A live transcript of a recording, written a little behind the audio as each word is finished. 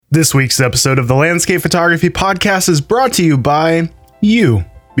This week's episode of the Landscape Photography Podcast is brought to you by you,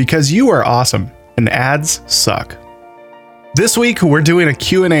 because you are awesome and ads suck. This week, we're doing a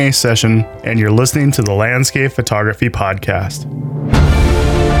Q&A session, and you're listening to the Landscape Photography Podcast.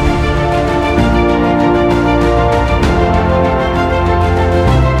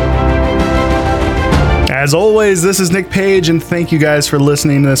 As always, this is Nick Page, and thank you guys for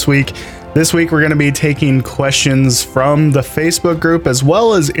listening this week. This week, we're going to be taking questions from the Facebook group as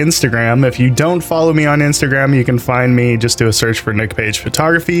well as Instagram. If you don't follow me on Instagram, you can find me. Just do a search for Nick Page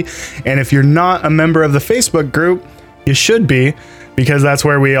Photography. And if you're not a member of the Facebook group, you should be, because that's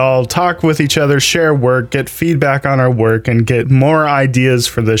where we all talk with each other, share work, get feedback on our work, and get more ideas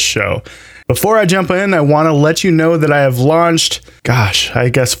for this show. Before I jump in, I want to let you know that I have launched,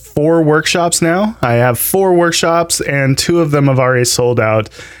 4 workshops now. I have 4 workshops, and 2 of them have already sold out.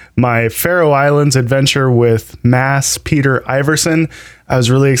 My Faroe Islands adventure with Mass Peter Iverson. I was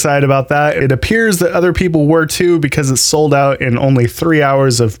really excited about that. It appears that other people were too, because it sold out in only 3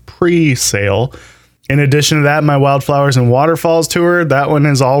 hours of pre-sale. In addition to that, my Wildflowers and Waterfalls tour, that one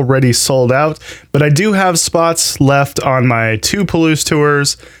is already sold out. But I do have spots left on my 2 Palouse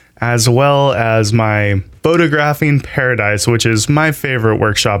tours, as well as my Photographing Paradise, which is my favorite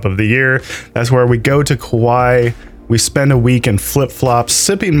workshop of the year. That's where we go to Kauai. We spend a week in flip-flops,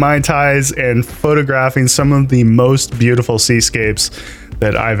 sipping Mai Tais and photographing some of the most beautiful seascapes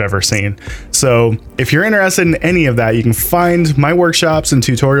that I've ever seen. So if you're interested in any of that, you can find my workshops and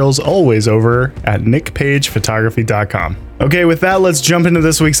tutorials always over at nickpagephotography.com. Okay, with that, let's jump into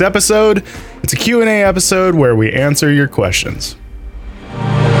this week's episode. It's a Q&A episode where we answer your questions.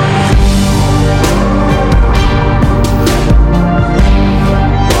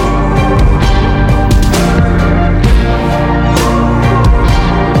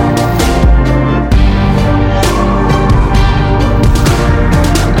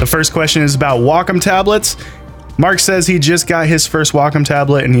 First question is about Wacom tablets. Mark says he just got his first Wacom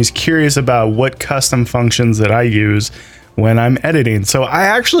tablet and he's curious about what custom functions that I use when I'm editing. So I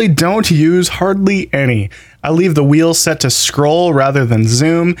actually don't use hardly any. I leave the wheel set to scroll rather than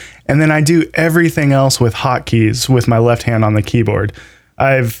zoom, and then I do everything else with hotkeys with my left hand on the keyboard.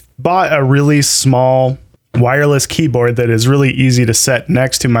 I've bought a really small wireless keyboard that is really easy to set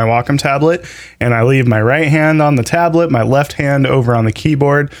next to my Wacom tablet, and I leave my right hand on the tablet, my left hand over on the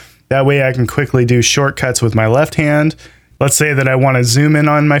keyboard. That way I can quickly do shortcuts with my left hand. Let's say that I want to zoom in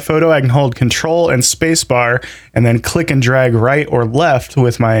on my photo. I can hold Control and Spacebar and then click and drag right or left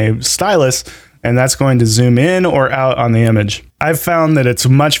with my stylus, and that's going to zoom in or out on the image. I've found that it's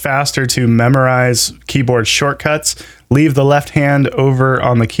much faster to memorize keyboard shortcuts, leave the left hand over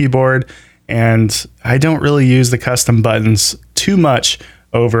on the keyboard, and I don't really use the custom buttons too much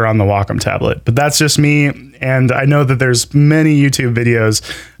over on the Wacom tablet. But that's just me, and I know that there's many YouTube videos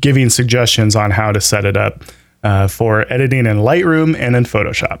giving suggestions on how to set it up for editing in Lightroom and in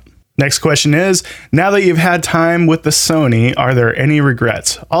Photoshop. Next question is, now that you've had time with the Sony, are there any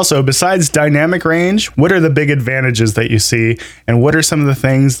regrets? Also, besides dynamic range, what are the big advantages that you see, and what are some of the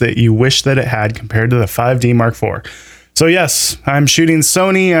things that you wish that it had compared to the 5D Mark IV? So yes, I'm shooting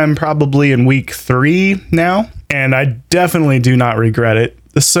Sony. I'm probably in week 3 now, and I definitely do not regret it.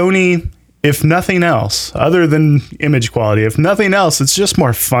 The Sony, if nothing else, other than image quality, if nothing else, it's just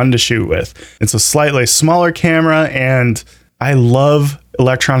more fun to shoot with. It's a slightly smaller camera, and I love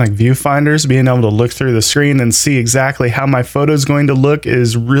electronic viewfinders. Being able to look through the screen and see exactly how my photo is going to look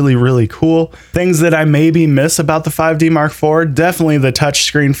is really, really cool. Things that I maybe miss about the 5D Mark IV, definitely the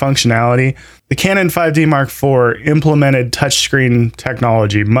touchscreen functionality. The Canon 5D Mark IV implemented touchscreen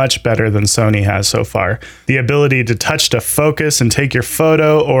technology much better than Sony has so far. The ability to touch to focus and take your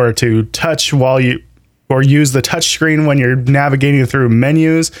photo, or to touch or use the touchscreen when you're navigating through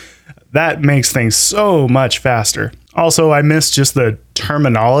menus, that makes things so much faster. Also, I miss just the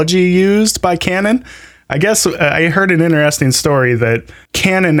terminology used by Canon. I guess I heard an interesting story that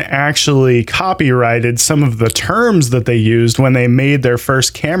Canon actually copyrighted some of the terms that they used when they made their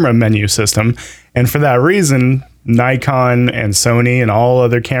first camera menu system. And for that reason, Nikon and Sony and all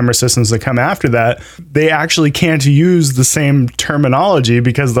other camera systems that come after that, they actually can't use the same terminology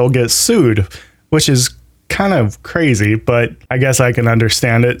because they'll get sued, which is kind of crazy, but I guess I can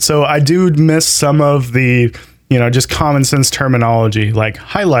understand it. So I do miss some of the just common sense terminology, like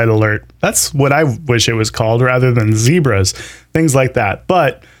highlight alert. That's what I wish it was called, rather than zebras, things like that.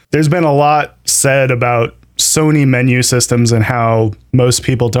 But there's been a lot said about Sony menu systems and how most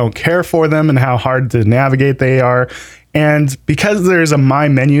people don't care for them and how hard to navigate they are. And because there's a My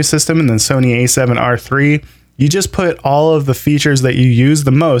Menu system in the Sony a7R III, you just put all of the features that you use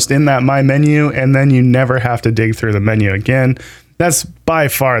the most in that My Menu, and then you never have to dig through the menu again. That's by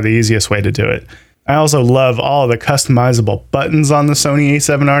far the easiest way to do it. I also love all the customizable buttons on the Sony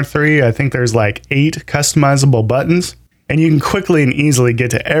a7R III. I think there's like 8 customizable buttons, and you can quickly and easily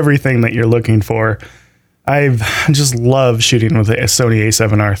get to everything that you're looking for. I just love shooting with a Sony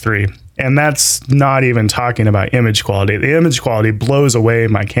a7R III, and that's not even talking about image quality. The image quality blows away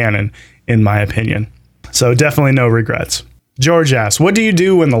my Canon, in my opinion. So definitely no regrets. George asks, what do you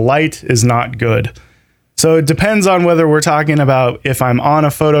do when the light is not good? So it depends on whether we're talking about if I'm on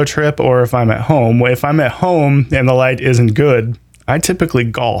a photo trip or if I'm at home. If I'm at home and the light isn't good, I typically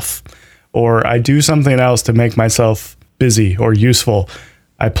golf, or I do something else to make myself busy or useful.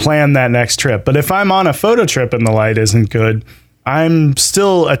 I plan that next trip. But if I'm on a photo trip and the light isn't good, I'm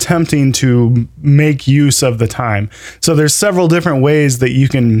still attempting to make use of the time. So there's several different ways that you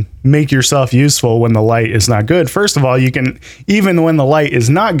can make yourself useful when the light is not good. First of all, you can, even when the light is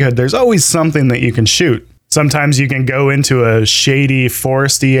not good, there's always something that you can shoot. Sometimes you can go into a shady,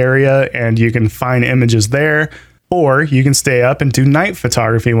 foresty area and you can find images there, or you can stay up and do night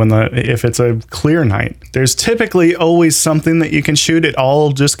photography if it's a clear night. There's typically always something that you can shoot. It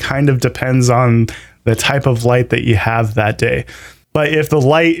all just kind of depends on the type of light that you have that day. But if the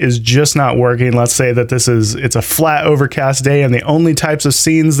light is just not working, let's say that it's a flat overcast day and the only types of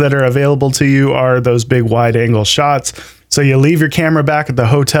scenes that are available to you are those big wide angle shots. So you leave your camera back at the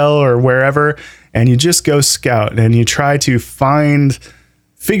hotel or wherever, and you just go scout and you try to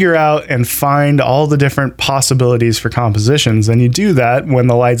figure out and find all the different possibilities for compositions. And you do that when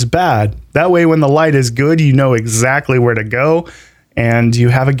the light's bad. That way, when the light is good, you know exactly where to go and you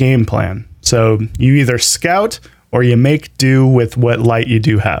have a game plan. So you either scout or you make do with what light you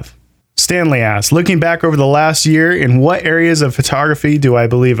do have. Stanley asks, looking back over the last year, in what areas of photography do I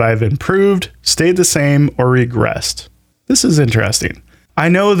believe I've improved, stayed the same, or regressed? This is interesting. I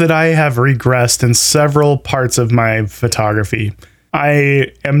know that I have regressed in several parts of my photography.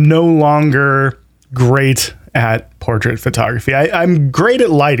 I am no longer great at portrait photography. I'm great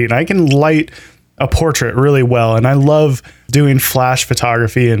at lighting. I can light a portrait really well, and I love doing flash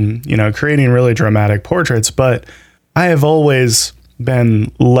photography and, creating really dramatic portraits, but I have always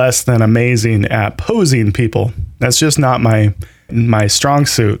been less than amazing at posing people. That's just not my strong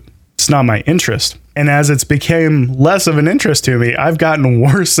suit. It's not my interest. And as it's became less of an interest to me, I've gotten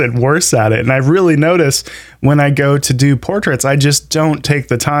worse and worse at it. And I really notice when I go to do portraits, I just don't take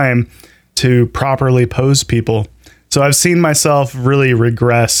the time to properly pose people. So I've seen myself really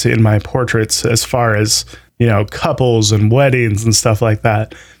regress in my portraits as far as, couples and weddings and stuff like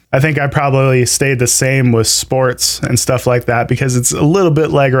that. I think I probably stayed the same with sports and stuff like that because it's a little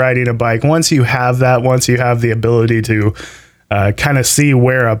bit like riding a bike. Once you have the ability to kind of see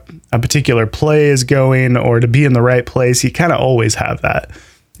where a particular play is going or to be in the right place, you kind of always have that.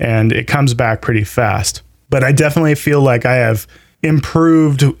 And it comes back pretty fast. But I definitely feel like I have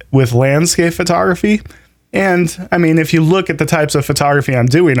improved with landscape photography. And I mean, if you look at the types of photography I'm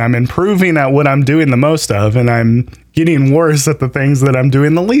doing, I'm improving at what I'm doing the most of, and I'm getting worse at the things that I'm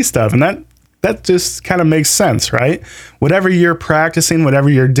doing the least of. And that just kind of makes sense, right? Whatever you're practicing, whatever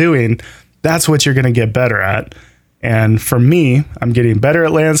you're doing, that's what you're going to get better at. And for me, I'm getting better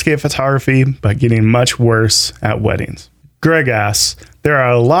at landscape photography, but getting much worse at weddings. Greg asks, there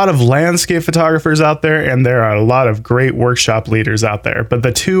are a lot of landscape photographers out there, and there are a lot of great workshop leaders out there, but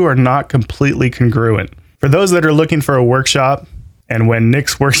the two are not completely congruent. For those that are looking for a workshop, and when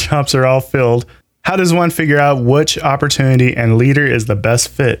Nick's workshops are all filled, how does one figure out which opportunity and leader is the best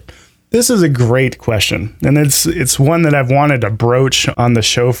fit? This is a great question, and it's one that I've wanted to broach on the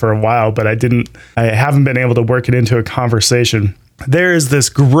show for a while, but I haven't been able to work it into a conversation. There is this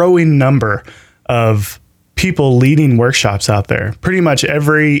growing number of people leading workshops out there. Pretty much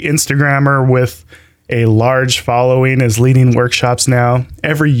every Instagrammer with a large following is leading workshops now.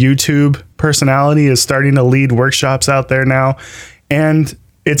 Every YouTube personality is starting to lead workshops out there now. And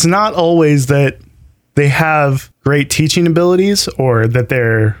it's not always that they have great teaching abilities or that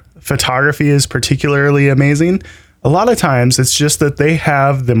their photography is particularly amazing. A lot of times it's just that they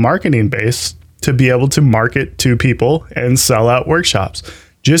have the marketing base to be able to market to people and sell out workshops.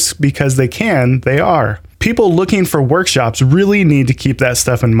 Just because they can, they are. People looking for workshops really need to keep that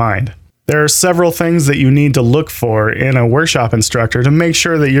stuff in mind. There are several things that you need to look for in a workshop instructor to make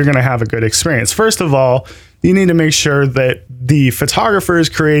sure that you're going to have a good experience. First of all, you need to make sure that the photographer is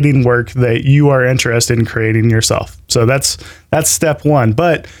creating work that you are interested in creating yourself. So that's step one.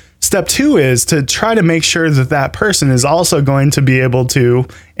 But step two is to try to make sure that that person is also going to be able to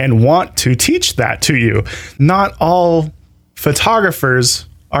and want to teach that to you. Not all photographers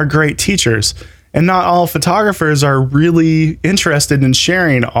are great teachers. And not all photographers are really interested in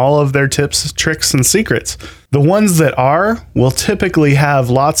sharing all of their tips, tricks, and secrets. The ones that are will typically have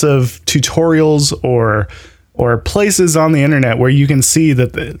lots of tutorials or places on the internet where you can see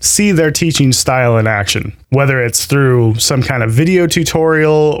their teaching style in action, whether it's through some kind of video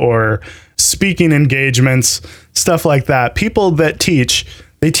tutorial or speaking engagements, stuff like that. People that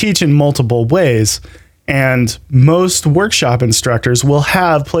they teach in multiple ways. And most workshop instructors will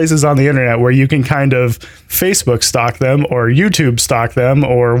have places on the internet where you can kind of Facebook stalk them or YouTube stalk them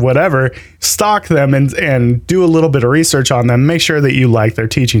or whatever, stalk them and do a little bit of research on them, make sure that you like their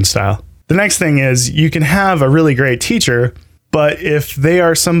teaching style. The next thing is you can have a really great teacher, but if they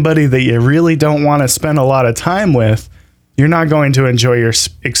are somebody that you really don't want to spend a lot of time with, you're not going to enjoy your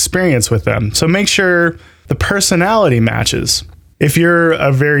experience with them. So make sure the personality matches. If you're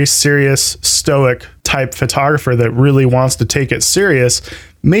a very serious, stoic type photographer that really wants to take it serious,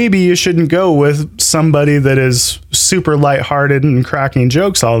 maybe you shouldn't go with somebody that is super lighthearted and cracking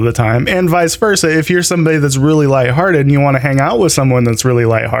jokes all the time. And vice versa. If you're somebody that's really lighthearted and you want to hang out with someone that's really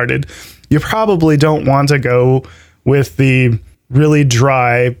lighthearted, you probably don't want to go with the really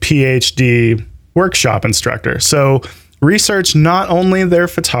dry PhD workshop instructor. So research not only their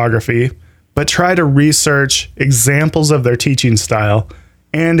photography, but try to research examples of their teaching style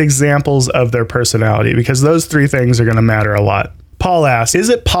and examples of their personality, because those three things are going to matter a lot. Paul asks, is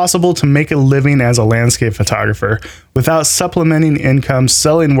it possible to make a living as a landscape photographer without supplementing income,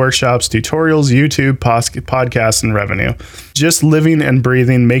 selling workshops, tutorials, YouTube, podcasts, and revenue? Just living and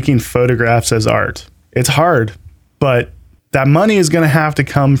breathing, making photographs as art. It's hard, but that money is going to have to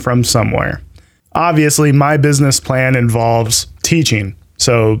come from somewhere. Obviously, my business plan involves teaching.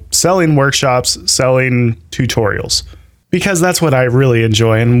 So selling workshops, selling tutorials, because that's what I really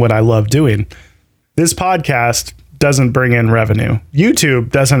enjoy and what I love doing. This podcast doesn't bring in revenue. YouTube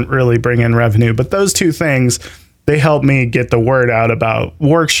doesn't really bring in revenue, but those two things, they help me get the word out about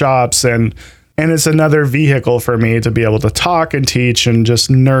workshops, and it's another vehicle for me to be able to talk and teach and just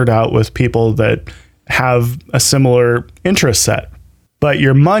nerd out with people that have a similar interest set. But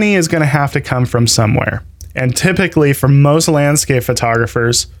your money is going to have to come from somewhere. And typically for most landscape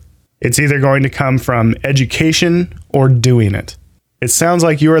photographers, it's either going to come from education or doing it. It sounds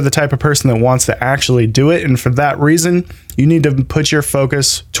like you are the type of person that wants to actually do it. And for that reason, you need to put your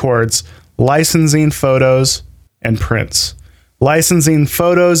focus towards licensing photos and prints. Licensing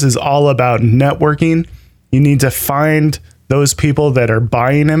photos is all about networking. You need to find those people that are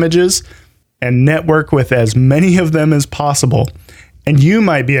buying images and network with as many of them as possible. And you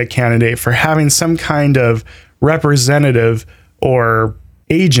might be a candidate for having some kind of representative or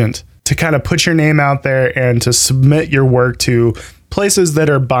agent to kind of put your name out there and to submit your work to places that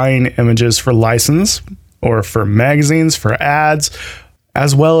are buying images for license or for magazines, for ads,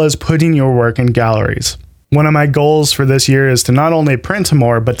 as well as putting your work in galleries. One of my goals for this year is to not only print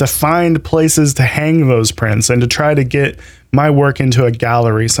more, but to find places to hang those prints and to try to get my work into a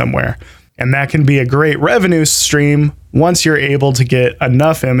gallery somewhere. And that can be a great revenue stream once you're able to get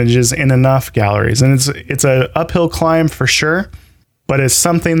enough images in enough galleries. And it's an uphill climb for sure, but it's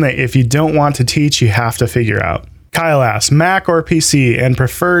something that if you don't want to teach, you have to figure out. Kyle asks, Mac or PC and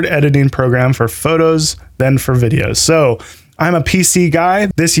preferred editing program for photos than for videos. So I'm a PC guy.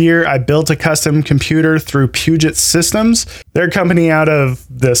 This year, I built a custom computer through Puget Systems. They're a company out of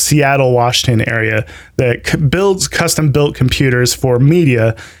the Seattle, Washington area that builds custom-built computers for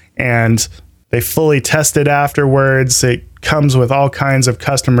media, and they fully test it afterwards. It comes with all kinds of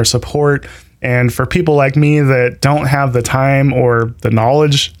customer support. And for people like me that don't have the time or the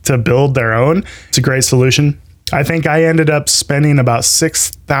knowledge to build their own, it's a great solution. I think I ended up spending about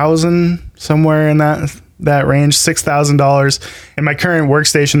 $6,000, somewhere in that range, $6,000. And my current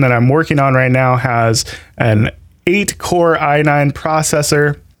workstation that I'm working on right now has an 8-core i9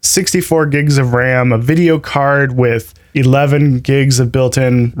 processor, 64 gigs of RAM, a video card with 11 gigs of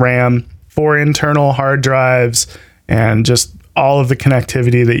built-in RAM, 4 internal hard drives, and just all of the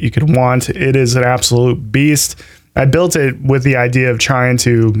connectivity that you could want. It is an absolute beast. I built it with the idea of trying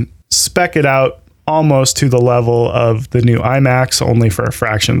to spec it out almost to the level of the new iMacs, only for a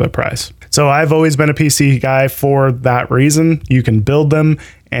fraction of the price. So I've always been a PC guy for that reason. You can build them,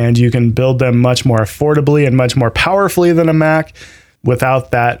 and you can build them much more affordably and much more powerfully than a Mac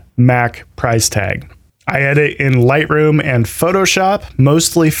without that Mac price tag. I edit in Lightroom and Photoshop,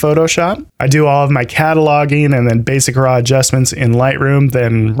 mostly Photoshop. I do all of my cataloging and then basic raw adjustments in Lightroom,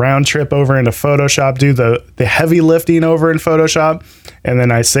 then round trip over into Photoshop, do the heavy lifting over in Photoshop, and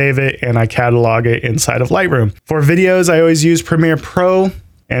then I save it and I catalog it inside of Lightroom. For videos, I always use Premiere Pro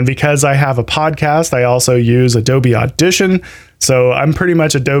And because I have a podcast, I also use Adobe Audition. So I'm pretty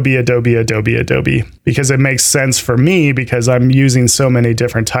much Adobe, because it makes sense for me because I'm using so many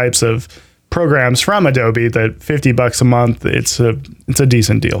different types of programs from Adobe that $50 a month, it's a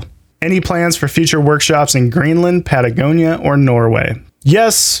decent deal. Any plans for future workshops in Greenland, Patagonia, or Norway?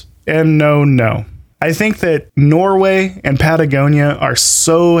 Yes and no. I think that Norway and Patagonia are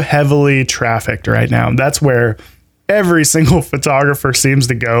so heavily trafficked right now. That's where every single photographer seems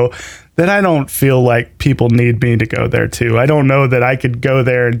to go, that I don't feel like people need me to go there too. I don't know that I could go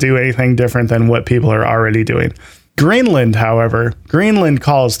there and do anything different than what people are already doing. Greenland, however, Greenland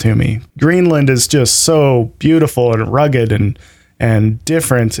calls to me. Greenland is just so beautiful and rugged and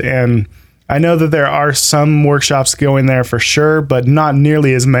different. And I know that there are some workshops going there for sure, but not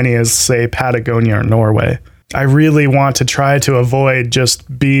nearly as many as, say, Patagonia or Norway. I really want to try to avoid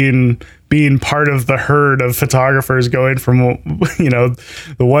just being part of the herd of photographers going from,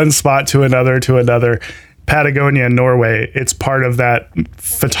 the one spot to another. Patagonia and Norway, it's part of that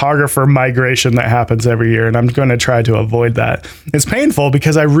photographer migration that happens every year, and I'm going to try to avoid that. It's painful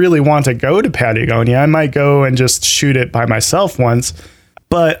because I really want to go to Patagonia. I might go and just shoot it by myself once,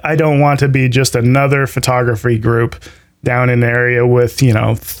 but I don't want to be just another photography group down in an area with,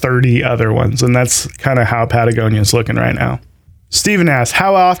 30 other ones. And that's kind of how Patagonia is looking right now. Steven asks,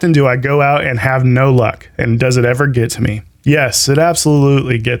 how often do I go out and have no luck? And does it ever get to me? Yes, it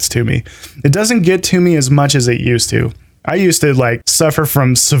absolutely gets to me. It doesn't get to me as much as it used to. I used to suffer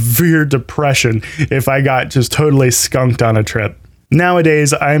from severe depression if I got just totally skunked on a trip.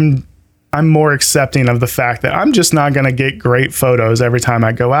 Nowadays, I'm more accepting of the fact that I'm just not going to get great photos every time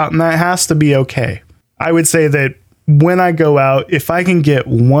I go out, and that has to be okay. I would say that when I go out, if I can get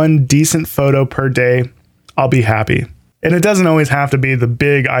one decent photo per day, I'll be happy. And it doesn't always have to be the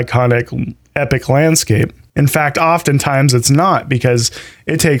big, iconic, epic landscape. In fact, oftentimes it's not, because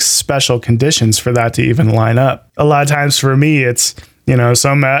it takes special conditions for that to even line up. A lot of times for me, it's,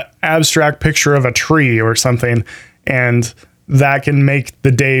 some abstract picture of a tree or something, and that can make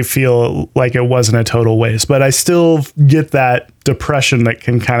the day feel like it wasn't a total waste. But I still get that depression that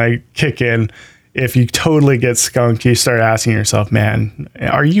can kind of kick in. If you totally get skunked, you start asking yourself, man,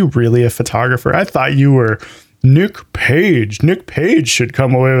 are you really a photographer? I thought you were Nick Page. Nick Page should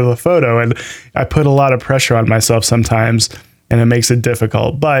come away with a photo. And I put a lot of pressure on myself sometimes, and it makes it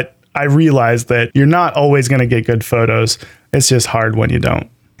difficult. But I realize that you're not always going to get good photos. It's just hard when you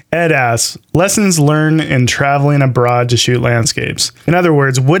don't. Ed asks, lessons learned in traveling abroad to shoot landscapes. In other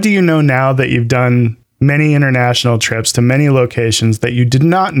words, what do you know now that you've done many international trips to many locations that you did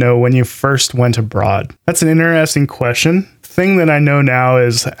not know when you first went abroad? That's an interesting question. Thing that I know now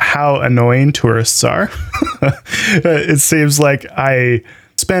is how annoying tourists are. It seems like I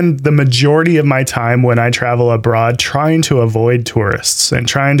spend the majority of my time when I travel abroad trying to avoid tourists and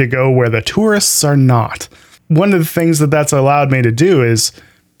trying to go where the tourists are not. One of the things that's allowed me to do is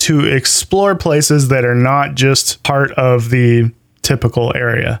to explore places that are not just part of the typical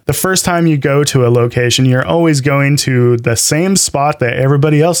area. The first time you go to a location, you're always going to the same spot that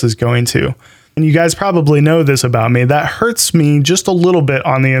everybody else is going to. And you guys probably know this about me. That hurts me just a little bit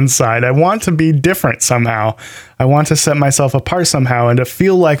on the inside. I want to be different somehow. I want to set myself apart somehow and to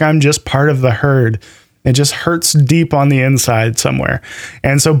feel like I'm just part of the herd. It just hurts deep on the inside somewhere.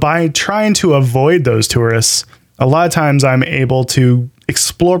 And so by trying to avoid those tourists, a lot of times I'm able to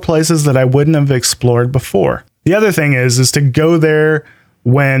explore places that I wouldn't have explored before. The other thing is to go there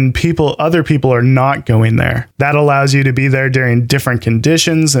when other people are not going there. That allows you to be there during different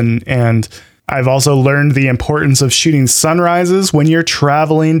conditions. And I've also learned the importance of shooting sunrises when you're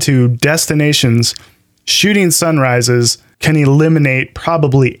traveling to destinations. Shooting sunrises can eliminate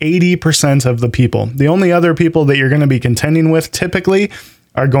probably 80% of the people. The only other people that you're going to be contending with typically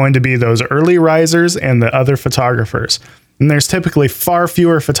are going to be those early risers and the other photographers. And there's typically far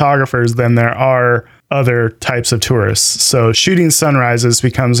fewer photographers than there are other types of tourists. So shooting sunrises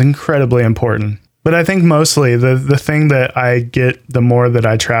becomes incredibly important. But I think mostly the thing that I get the more that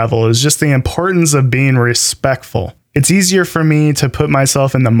I travel is just the importance of being respectful. It's easier for me to put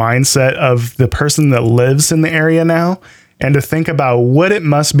myself in the mindset of the person that lives in the area now and to think about what it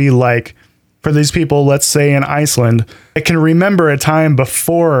must be like for these people, let's say in Iceland, that can remember a time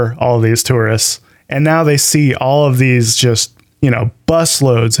before all these tourists. And now they see all of these just,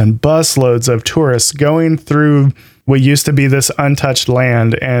 busloads and busloads of tourists going through what used to be this untouched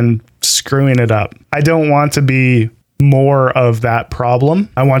land and screwing it up. I don't want to be more of that problem.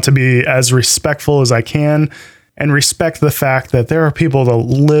 I want to be as respectful as I can and respect the fact that there are people that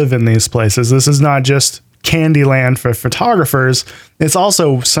live in these places. This is not just Candyland for photographers. It's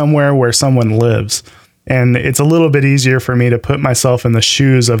also somewhere where someone lives. And it's a little bit easier for me to put myself in the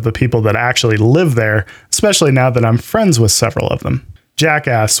shoes of the people that actually live there, especially now that I'm friends with several of them. Jack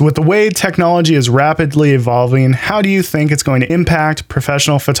asks, with the way technology is rapidly evolving, how do you think it's going to impact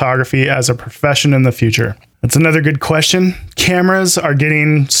professional photography as a profession in the future? That's another good question. Cameras are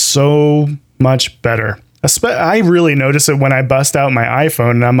getting so much better. I really notice it when I bust out my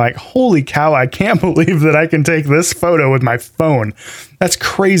iPhone and I'm like, holy cow, I can't believe that I can take this photo with my phone. That's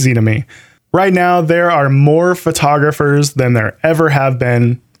crazy to me. Right now, there are more photographers than there ever have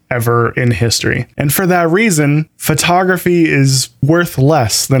been ever in history. And for that reason, photography is worth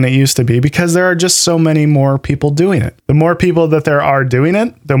less than it used to be because there are just so many more people doing it. The more people that there are doing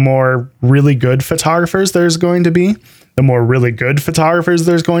it, the more really good photographers there's going to be. The more really good photographers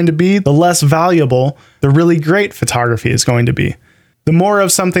there's going to be, the less valuable the really great photography is going to be. The more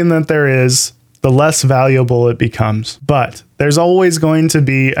of something that there is, the less valuable it becomes. But there's always going to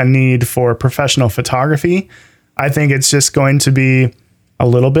be a need for professional photography. I think it's just going to be a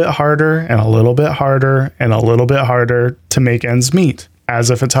little bit harder and a little bit harder and a little bit harder to make ends meet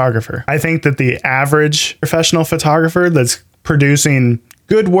as a photographer. I think that the average professional photographer that's producing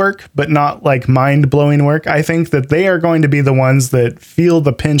good work, but not like mind-blowing work, I think that they are going to be the ones that feel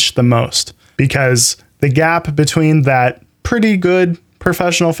the pinch the most, because the gap between that pretty good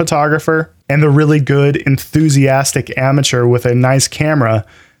professional photographer and the really good enthusiastic amateur with a nice camera,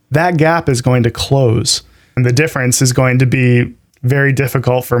 that gap is going to close. And the difference is going to be very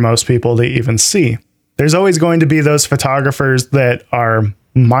difficult for most people to even see. There's always going to be those photographers that are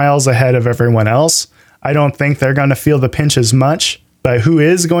miles ahead of everyone else. I don't think they're going to feel the pinch as much, but who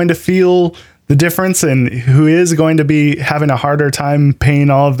is going to feel the difference and who is going to be having a harder time paying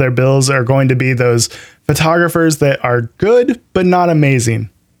all of their bills are going to be those photographers that are good, but not amazing.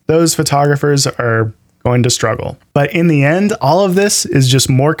 Those photographers are going to struggle. But in the end, all of this is just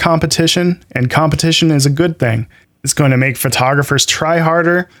more competition, and competition is a good thing. It's going to make photographers try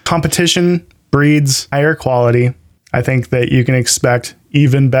harder. Competition breeds higher quality. I think that you can expect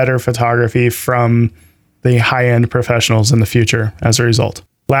even better photography from the high-end professionals in the future as a result.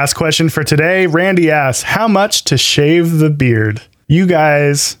 Last question for today. Randy asks, how much to shave the beard? You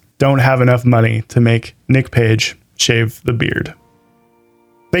guys don't have enough money to make Nick Page shave the beard.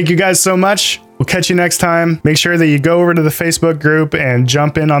 Thank you guys so much. We'll catch you next time. Make sure that you go over to the Facebook group and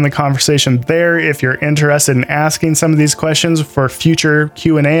jump in on the conversation there if you're interested in asking some of these questions for future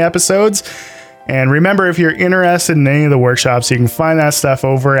Q&A episodes. And remember, if you're interested in any of the workshops, you can find that stuff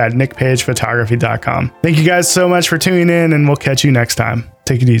over at nickpagephotography.com. Thank you guys so much for tuning in, and we'll catch you next time.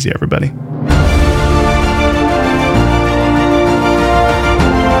 Take it easy, everybody.